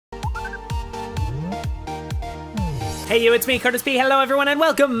Hey you, it's me, Curtis P. Hello everyone and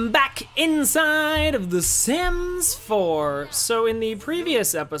welcome back inside of The Sims 4. So in the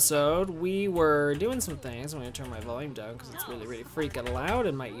previous episode, we were doing some things. I'm gonna turn my volume down because it's really freaking loud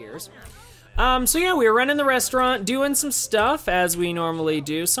in my ears. So yeah, we were running the restaurant, doing some stuff as we normally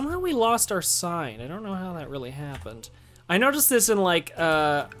do. Somehow we lost our sign. I don't know how that really happened. I noticed this in like,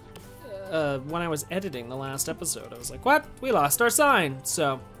 when I was editing the last episode. I was like, what? We lost our sign.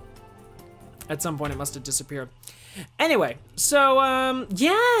 So at some point it must have disappeared. Anyway, so,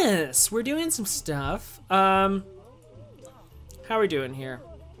 yes, we're doing some stuff. How are we doing here?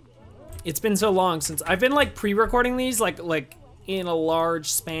 It's been so long since I've been like pre-recording these, like in a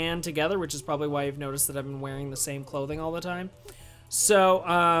large span together, which is probably why you've noticed that I've been wearing the same clothing all the time.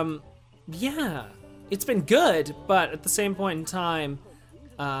 So, yeah, it's been good, but at the same point in time,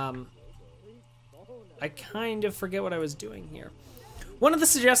 I kind of forget what I was doing here. One of the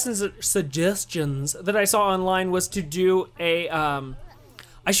suggestions that I saw online was to do a,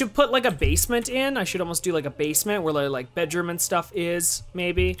 I should put like a basement in. I should almost do like a basement where like bedroom and stuff is,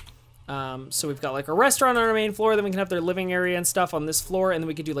 maybe. So we've got like a restaurant on our main floor, then we can have their living area and stuff on this floor, and then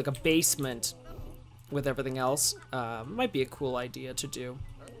we could do like a basement with everything else. Might be a cool idea to do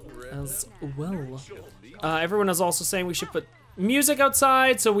as well. Everyone is also saying we should put music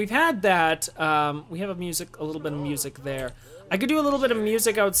outside, so we've had that. We have a little bit of music there. I could do a little bit of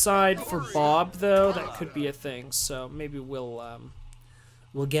music outside for Bob, though. That could be a thing. So maybe we'll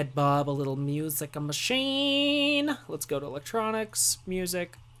get Bob a little music machine. Let's go to electronics,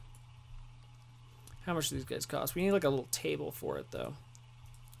 music. How much do these guys cost? We need like a little table for it, though.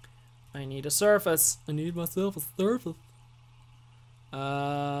 I need a surface. I need myself a surface.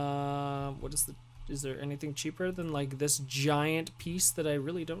 What is the? Is there anything cheaper than like this giant piece that I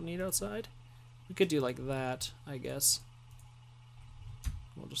really don't need outside? We could do like that, I guess.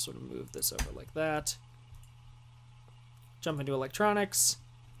 We'll just sort of move this over like that. Jump into electronics,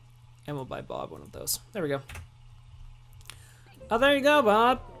 and we'll buy Bob one of those. There we go. Oh, there you go,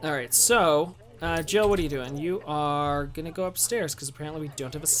 Bob. All right, so, Jill, what are you doing? You are gonna go upstairs because apparently we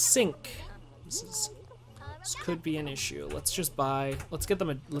don't have a sink. This could be an issue. Let's just buy. Let's get them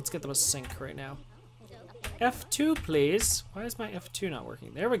a sink right now. F2, please. Why is my F2 not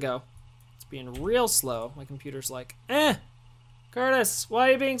working? There we go. It's being real slow. My computer's like, Curtis,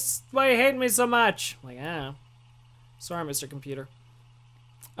 why are you hating me so much? I'm like, sorry, Mr. Computer.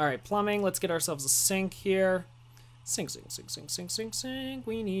 All right, plumbing. Let's get ourselves a sink here. Sink.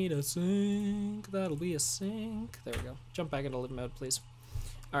 We need a sink. That'll be a sink. There we go. Jump back into live mode, please.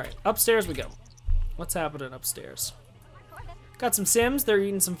 All right, upstairs we go. What's happening upstairs? Got some Sims. They're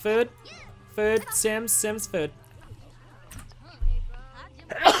eating some food. Food, Sims, food.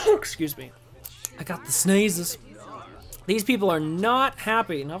 Excuse me. I got the sneezes. These people are not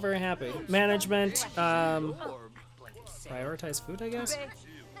happy, not very happy. Management, prioritize food, I guess?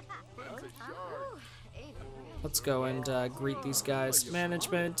 Let's go and greet these guys.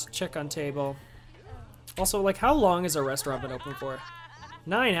 Management, check on table. Also, like, how long has our restaurant been open for?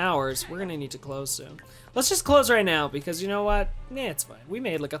 9 hours. We're gonna need to close soon. Let's just close right now because you know what? Yeah, it's fine. We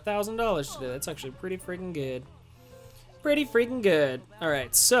made like $1,000 today. That's actually pretty freaking good. Pretty freaking good. All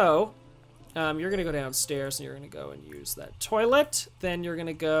right, so you're gonna go downstairs and you're gonna go and use that toilet. Then you're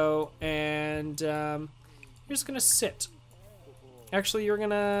gonna go and you're just gonna sit. Actually, you're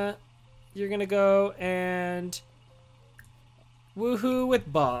gonna go and woohoo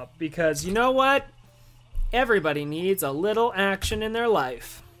with Bob because you know what? Everybody needs a little action in their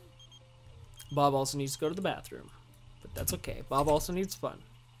life. Bob also needs to go to the bathroom, but that's okay. Bob also needs fun.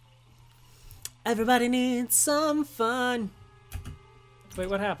 Everybody needs some fun. Wait,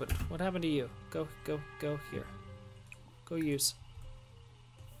 what happened? What happened to you? Go here. Go use.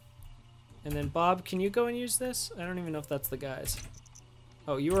 And then Bob, can you go and use this? I don't even know if that's the guys.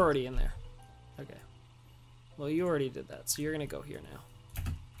 Oh, you were already in there. Okay. Well, you already did that, so you're gonna go here now.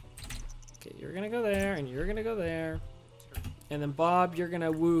 Okay, you're gonna go there, and you're gonna go there. And then Bob, you're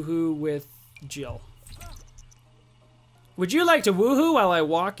gonna woohoo with Jill. Would you like to woohoo while I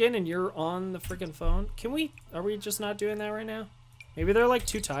walk in and you're on the freaking phone? Are we just not doing that right now? Maybe they're like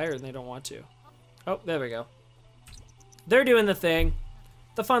too tired and they don't want to. Oh, there we go. They're doing the thing.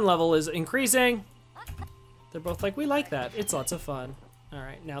 The fun level is increasing. They're both like, we like that. It's lots of fun. All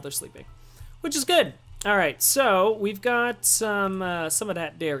right, now they're sleeping, which is good. All right, so we've got some of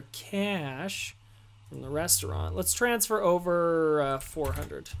that there cash from the restaurant. Let's transfer over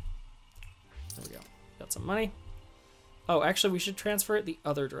 400. There we go. Got some money. Oh, actually, we should transfer it the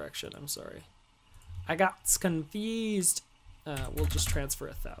other direction. I'm sorry. I got confused. We'll just transfer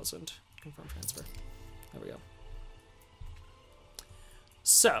 1,000. Confirm transfer. There we go.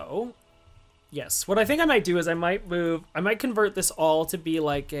 So, Yes, what I think I might do is I might convert this all to be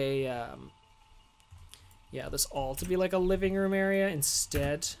like a, yeah, this all to be like a living room area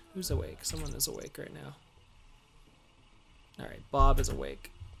instead. Who's awake? Someone is awake right now. All right, Bob is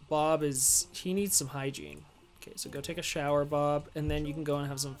awake. Bob is, he needs some hygiene. Okay, so go take a shower, Bob, and then you can go and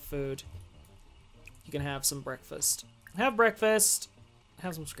have some food. You can have some breakfast. Have breakfast,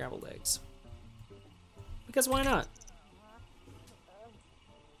 have some scrambled eggs. Because why not?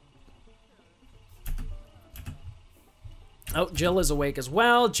 Oh, Jill is awake as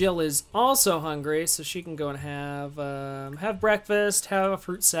well. Jill is also hungry, so she can go and have breakfast, have a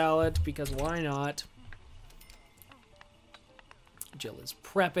fruit salad, because why not? Jill is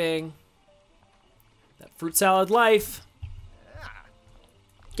prepping. That fruit salad life.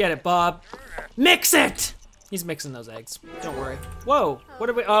 Get it, Bob. Mix it! He's mixing those eggs. Don't worry. Whoa, what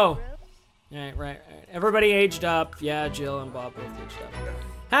are we, oh. Right. Everybody aged up. Yeah, Jill and Bob both aged up.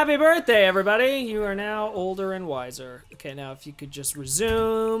 Happy birthday, everybody! You are now older and wiser. Okay, now if you could just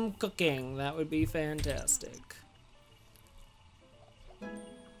resume cooking, that would be fantastic.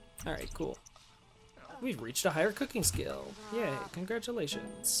 Alright, cool. We've reached a higher cooking skill. Yay,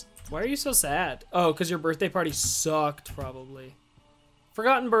 congratulations. Why are you so sad? Oh, because your birthday party sucked, probably.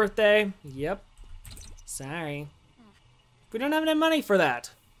 Forgotten birthday. Yep. Sorry. We don't have any money for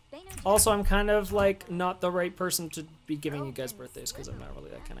that. Also, I'm kind of, like, not the right person to be giving you guys birthdays, because I'm not really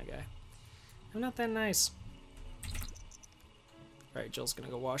that kind of guy. I'm not that nice. Alright, Jill's gonna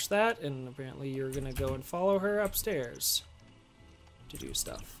go wash that, and apparently you're gonna go and follow her upstairs to do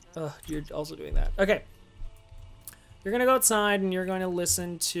stuff. Ugh, you're also doing that. Okay. You're gonna go outside, and you're going to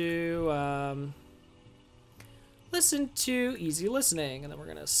listen to easy listening, and then we're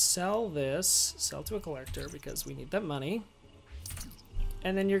gonna sell to a collector, because we need that money.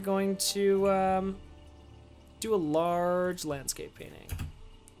 And then you're going to do a large landscape painting.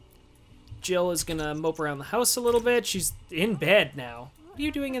 Jill is gonna mope around the house a little bit. She's in bed now. What are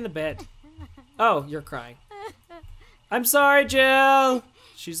you doing in the bed? Oh, you're crying. I'm sorry, Jill.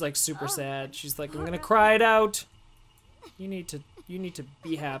 She's like super sad. She's like, I'm gonna cry it out. You need to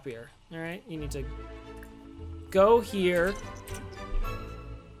be happier. All right, you need to go here.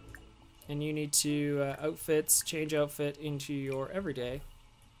 And you need to change outfit into your everyday.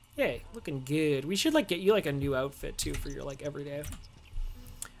 Yay, looking good. We should like get you like a new outfit too for your like everyday.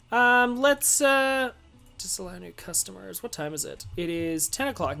 Let's disallow new customers. What time is it? It is 10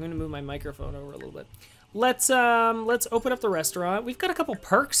 o'clock. I'm gonna move my microphone over a little bit. Let's open up the restaurant. We've got a couple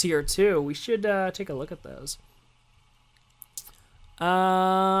perks here too. We should take a look at those.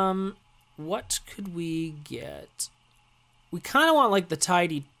 What could we get? We kind of want like the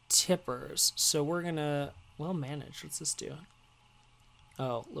tidy tippers, so we're gonna well manage. What's this do?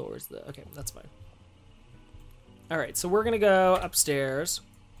 Oh, lowers the, okay, that's fine. All right, so we're gonna go upstairs.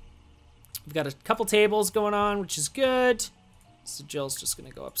 We've got a couple tables going on, which is good. So Jill's just gonna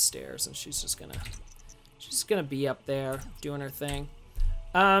go upstairs, and she's just gonna be up there doing her thing.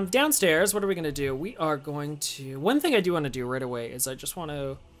 Downstairs, what are we gonna do? We are going to, one thing I do want to do right away is I just want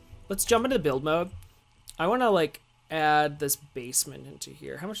to, let's jump into the build mode. I want to like add this basement into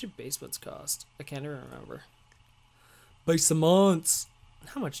here. How much do basements cost? I can't even remember. Basements.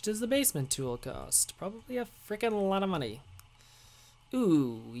 How much does the basement tool cost? Probably a freaking lot of money.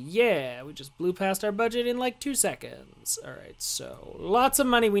 Ooh, yeah, we just blew past our budget in like 2 seconds. All right, so lots of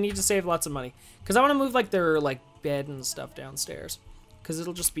money. We need to save lots of money because I want to move like their like bed and stuff downstairs because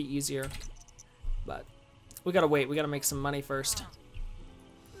it'll just be easier. But we gotta wait. We gotta make some money first.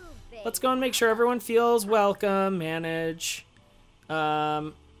 Let's go and make sure everyone feels welcome. Manage.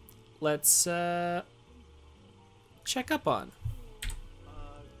 Let's check up on.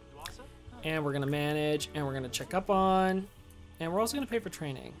 And we're gonna manage, and we're gonna check up on, and we're also gonna pay for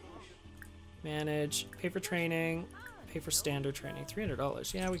training. Manage, pay for training, pay for standard training.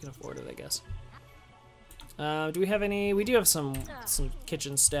 $300. Yeah, we can afford it, I guess. Do we have any? We do have some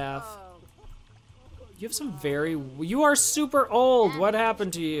kitchen staff. You have some very. You are super old. What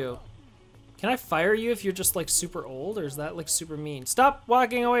happened to you? Can I fire you if you're just like super old, or is that like super mean? Stop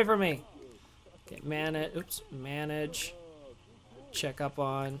walking away from me. Okay, manage. Oops, manage. Check up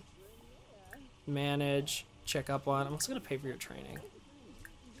on. Manage. Check up on. I'm also gonna pay for your training.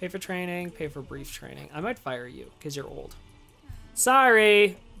 Pay for training. Pay for brief training. I might fire you because you're old.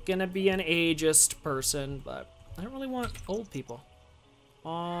 Sorry. Gonna be an ageist person, but I don't really want old people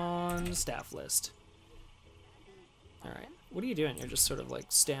on the staff list. All right. What are you doing? You're just sort of like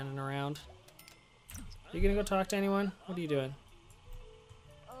standing around. Are you gonna go talk to anyone? What are you doing?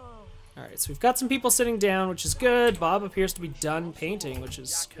 All right, so we've got some people sitting down, which is good. Bob appears to be done painting, which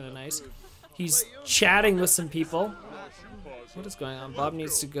is kind of nice. He's chatting with some people. What is going on? Bob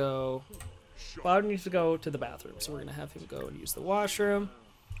needs to go Bob needs to go to the bathroom, so we're gonna have him go and use the washroom,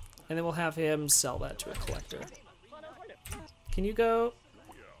 and then we'll have him sell that to a collector. Can you go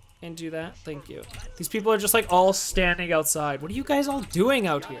and do that? Thank you. These people are just like all standing outside. What are you guys all doing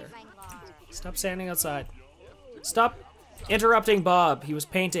out here? Stop standing outside. Stop interrupting Bob. He was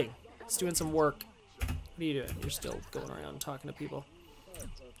painting. He's doing some work. What are you doing? You're still going around talking to people.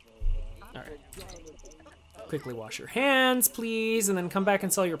 Alright. Quickly wash your hands, please, and then come back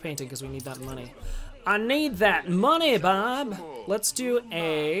and sell your painting because we need that money. I need that money, Bob. Let's do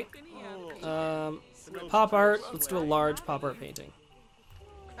a pop art. Let's do a large pop art painting.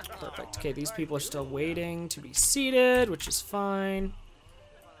 Perfect. Okay, these people are still waiting to be seated, which is fine.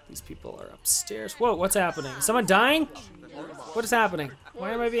 These people are upstairs. Whoa, what's happening? Is someone dying? What is happening?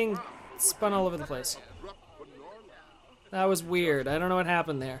 Why am I being spun all over the place? That was weird. I don't know what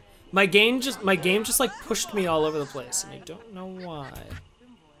happened there. My game just like pushed me all over the place, and I don't know why.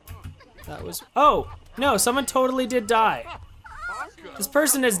 That was... Oh! No, someone totally did die. This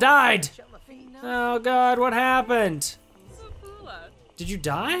person has died! Oh god, what happened? Did you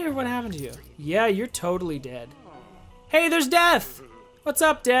die, or what happened to you? Yeah, you're totally dead. Hey, there's Death! What's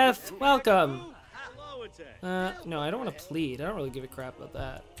up, Death? Welcome. No, I don't want to plead. I don't really give a crap about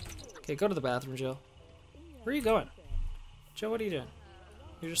that. Okay, go to the bathroom, Jill. Where are you going? Jill, what are you doing?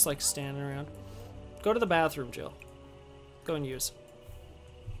 You're just like standing around. Go to the bathroom, Jill. Go and use.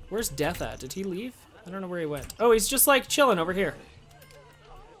 Where's Death at? Did he leave? I don't know where he went. Oh, he's just like chilling over here.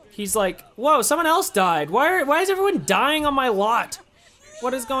 He's like, whoa, someone else died. Why is everyone dying on my lot?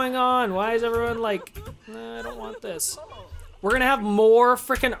 What is going on? Why is everyone like, nah, I don't want this. We're gonna have more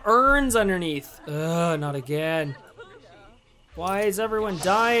freaking urns underneath. Ugh, not again. Why is everyone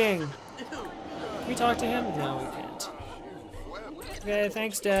dying? Can we talk to him? No, we can't. Okay,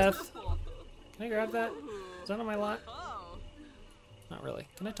 thanks, Death. Can I grab that? Is that on my lot? Not really.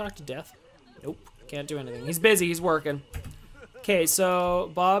 Can I talk to Death? Nope, can't do anything. He's busy, he's working. Okay,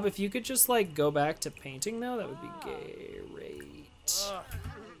 so, Bob, if you could just, like, go back to painting now, that would be great.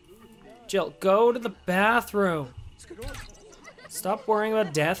 Jill, go to the bathroom. Stop worrying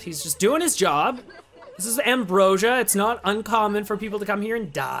about Death. He's just doing his job. This is Ambrosia. It's not uncommon for people to come here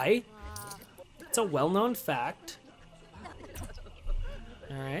and die. It's a well-known fact.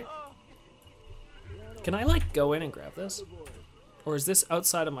 Alright. Can I, like, go in and grab this? Or is this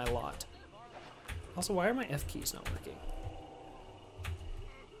outside of my lot? Also, why are my F keys not working?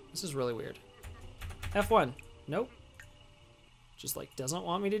 This is really weird. F1. Nope. Just, like, doesn't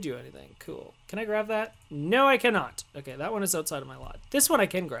want me to do anything. Cool. Can I grab that? No, I cannot. Okay, that one is outside of my lot. This one I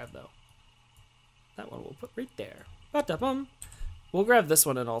can grab, though. That one we'll put right there. Ba-da-bum. We'll grab this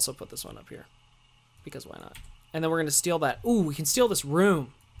one and also put this one up here. Because why not? And then we're going to steal that. Ooh, we can steal this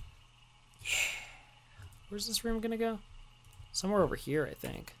room. Yeah. Where's this room going to go? Somewhere over here, I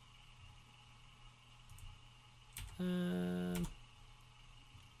think.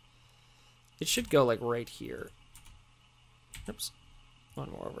 It should go, like, right here. Oops.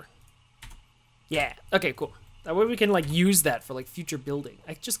 One more over. Yeah. Okay, cool. That way we can, like, use that for, like, future building.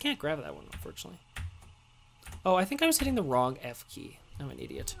 I just can't grab that one, unfortunately. Oh, I think I was hitting the wrong F key. I'm an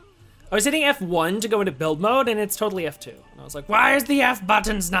idiot. I was hitting F1 to go into build mode, and it's totally F2. And I was like, why is the F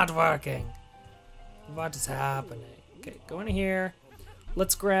buttons not working? What is happening? Okay, go in here.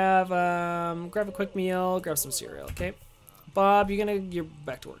 Let's grab a quick meal, grab some cereal, okay? Bob, you're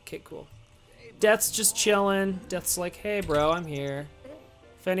back to work. Okay, cool. Death's just chilling. Death's like, hey, bro, I'm here.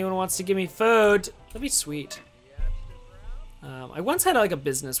 If anyone wants to give me food, that'd be sweet. I once had, like, a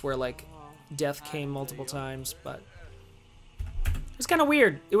business where, like, Death came multiple times, but it was kind of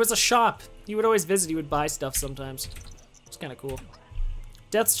weird. It was a shop. He would always visit. He would buy stuff sometimes. It's kind of cool.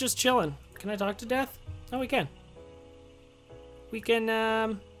 Death's just chilling. Can I talk to Death? Oh, we can. We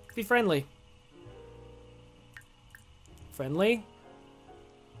can, be friendly. Friendly?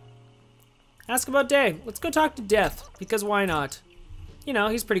 Ask about day. Let's go talk to Death, because why not? You know,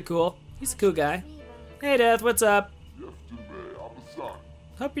 he's pretty cool. He's a cool guy. Hey, Death, what's up?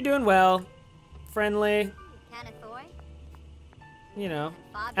 Hope you're doing well. Friendly. You know,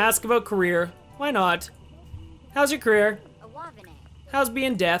 ask about career. Why not? How's your career? How's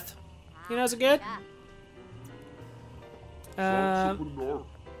being Death? You know, is it good?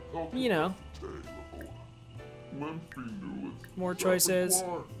 You know. More choices.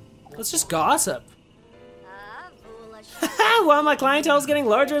 Let's just gossip. Well, my clientele's getting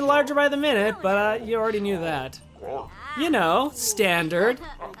larger and larger by the minute, but you already knew that. You know, standard.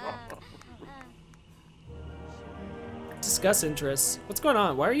 Discuss interests. What's going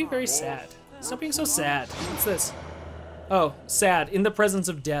on? Why are you very sad? Stop being so sad. What's this? Oh, sad. In the presence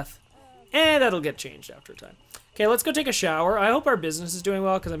of Death. And that'll get changed after a time. Okay, let's go take a shower. I hope our business is doing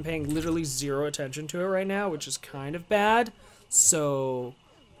well because I'm paying literally 0 attention to it right now, which is kind of bad. So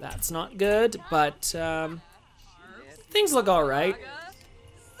that's not good, but things look all right.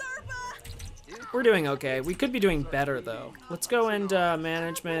 We're doing okay. We could be doing better though. Let's go and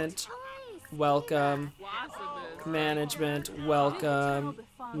management, welcome, management, welcome,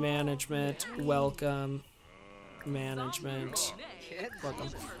 management, welcome, management. Welcome.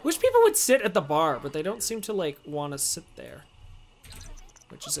 Wish people would sit at the bar, but they don't seem to like want to sit there,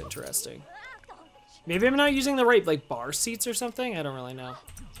 which is interesting. Maybe I'm not using the right like bar seats or something. I don't really know.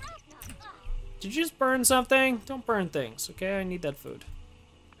 Did you just burn something? Don't burn things, okay? I need that food.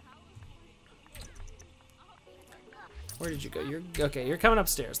 Where did you go? You're okay. You're coming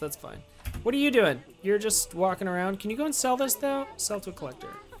upstairs. That's fine. What are you doing? You're just walking around. Can you go and sell this though? Sell to a collector.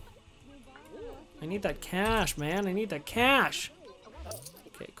 I need that cash, man. I need that cash.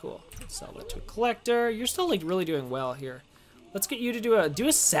 Okay, cool. Sell that to a collector. You're still like really doing well here. Let's get you to do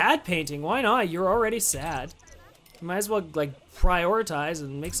a sad painting. Why not? You're already sad. You might as well like prioritize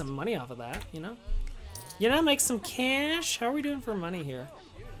and make some money off of that, you know? You know, make some cash. How are we doing for money here?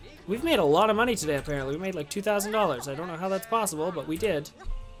 We've made a lot of money today, apparently. We made like $2,000. I don't know how that's possible, but we did.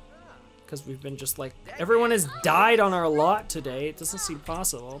 Because we've been just like, everyone has died on our lot today. It doesn't seem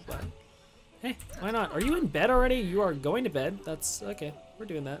possible, but hey, why not? Are you in bed already? You are going to bed. That's okay. We're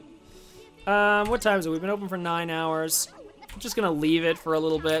doing that. What time is it? We've been open for 9 hours. I'm just gonna leave it for a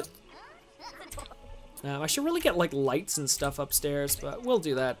little bit. I should really get like lights and stuff upstairs, but we'll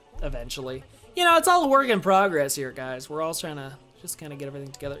do that eventually. You know, it's all a work in progress here, guys. We're all trying to just kind of get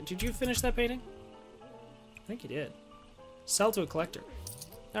everything together. Did you finish that painting? I think you did. Sell to a collector.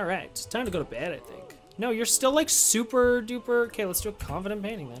 All right, it's time to go to bed, I think. No, you're still like super duper. Okay, let's do a confident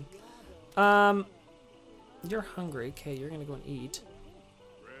painting then. You're hungry. Okay, you're gonna go and eat.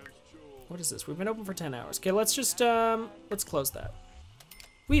 What is this? We've been open for 10 hours. Okay, let's just, let's close that.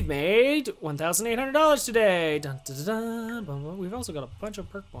 We've made $1,800 today. Dun, dun, dun, dun. We've also got a bunch of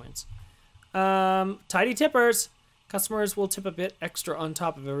perk points. Tidy tippers. Customers will tip a bit extra on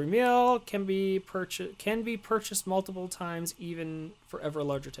top of every meal. Can be purchased multiple times, even for ever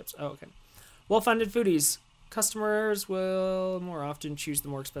larger tips. Oh, okay. Well-funded foodies. Customers will more often choose the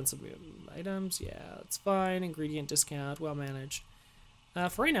more expensive items. Yeah, that's fine. Ingredient discount. Well managed.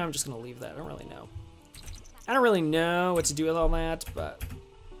 For right now, I'm just gonna leave that. I don't really know. I don't really know what to do with all that, but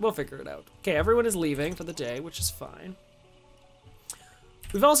we'll figure it out. Okay, everyone is leaving for the day, which is fine.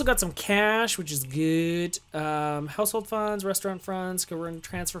 We've also got some cash, which is good. Household funds, restaurant funds. We're gonna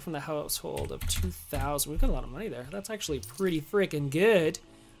transfer from the household of 2,000. We've got a lot of money there. That's actually pretty freaking good.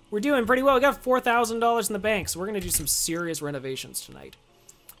 We're doing pretty well. We got $4,000 in the bank, so we're gonna do some serious renovations tonight.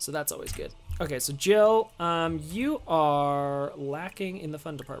 So that's always good. Okay, so Jill, you are lacking in the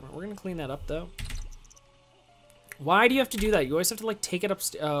fun department. We're gonna clean that up though. Why do you have to do that? You always have to like take it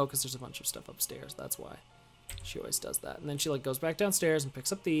upstairs. Oh, because there's a bunch of stuff upstairs. That's why. She always does that. And then she like goes back downstairs and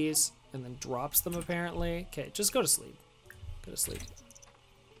picks up these and then drops them apparently. Okay, just go to sleep. Go to sleep.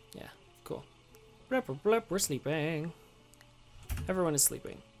 Yeah, cool. Blip, blip, blip, we're sleeping. Everyone is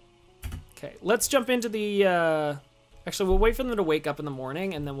sleeping. Okay, let's jump into the, actually we'll wait for them to wake up in the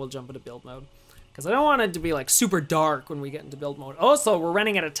morning and then we'll jump into build mode. Because I don't want it to be like super dark when we get into build mode. Also, we're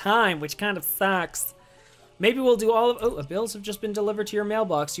running out of time, which kind of sucks. Maybe we'll do all of, oh, bills have just been delivered to your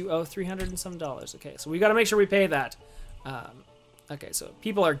mailbox. You owe $300 and some. Okay, so we gotta make sure we pay that. Okay, so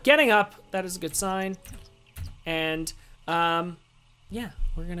people are getting up. That is a good sign. And, yeah,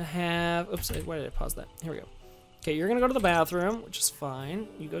 we're gonna have, oops, why did I pause that? Here we go. Okay, you're gonna go to the bathroom, which is fine.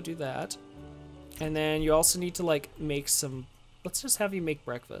 You go do that. And then you also need to like make some, let's just have you make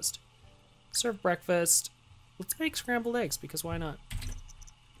breakfast. Serve breakfast. Let's make scrambled eggs because why not?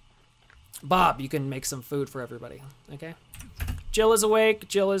 Bob, you can make some food for everybody, okay? Jill is awake.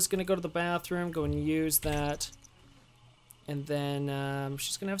 Jill is gonna go to the bathroom, go and use that. And then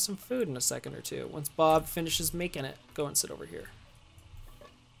she's gonna have some food in a second or two. Once Bob finishes making it, go and sit over here.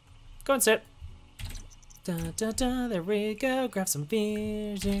 Go and sit. Da, da, da, there we go. Grab some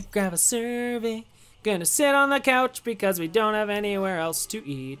beers, grab a serving. Gonna sit on the couch because we don't have anywhere else to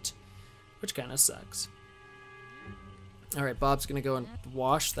eat, which kind of sucks. All right, Bob's gonna go and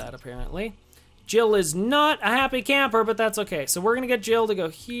wash that apparently. Jill is not a happy camper, but that's okay. So we're gonna get Jill to go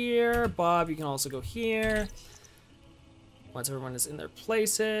here. Bob, you can also go here. Once everyone is in their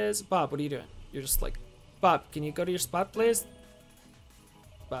places. Bob, what are you doing? You're just like, Bob, can you go to your spot, please?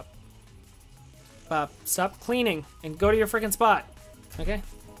 Bob. Bob, stop cleaning and go to your freaking spot, okay?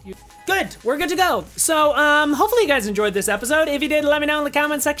 Good, we're good to go. So, hopefully you guys enjoyed this episode. If you did, let me know in the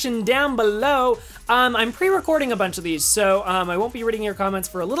comment section down below. I'm pre-recording a bunch of these, so I won't be reading your comments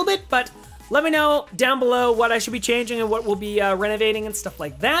for a little bit, but Let me know down below what I should be changing and what we'll be renovating and stuff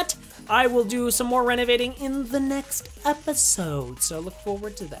like that. I will do some more renovating in the next episode, so look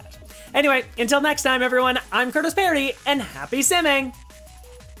forward to that. Anyway, until next time, everyone, I'm Curtis Parody, and happy simming!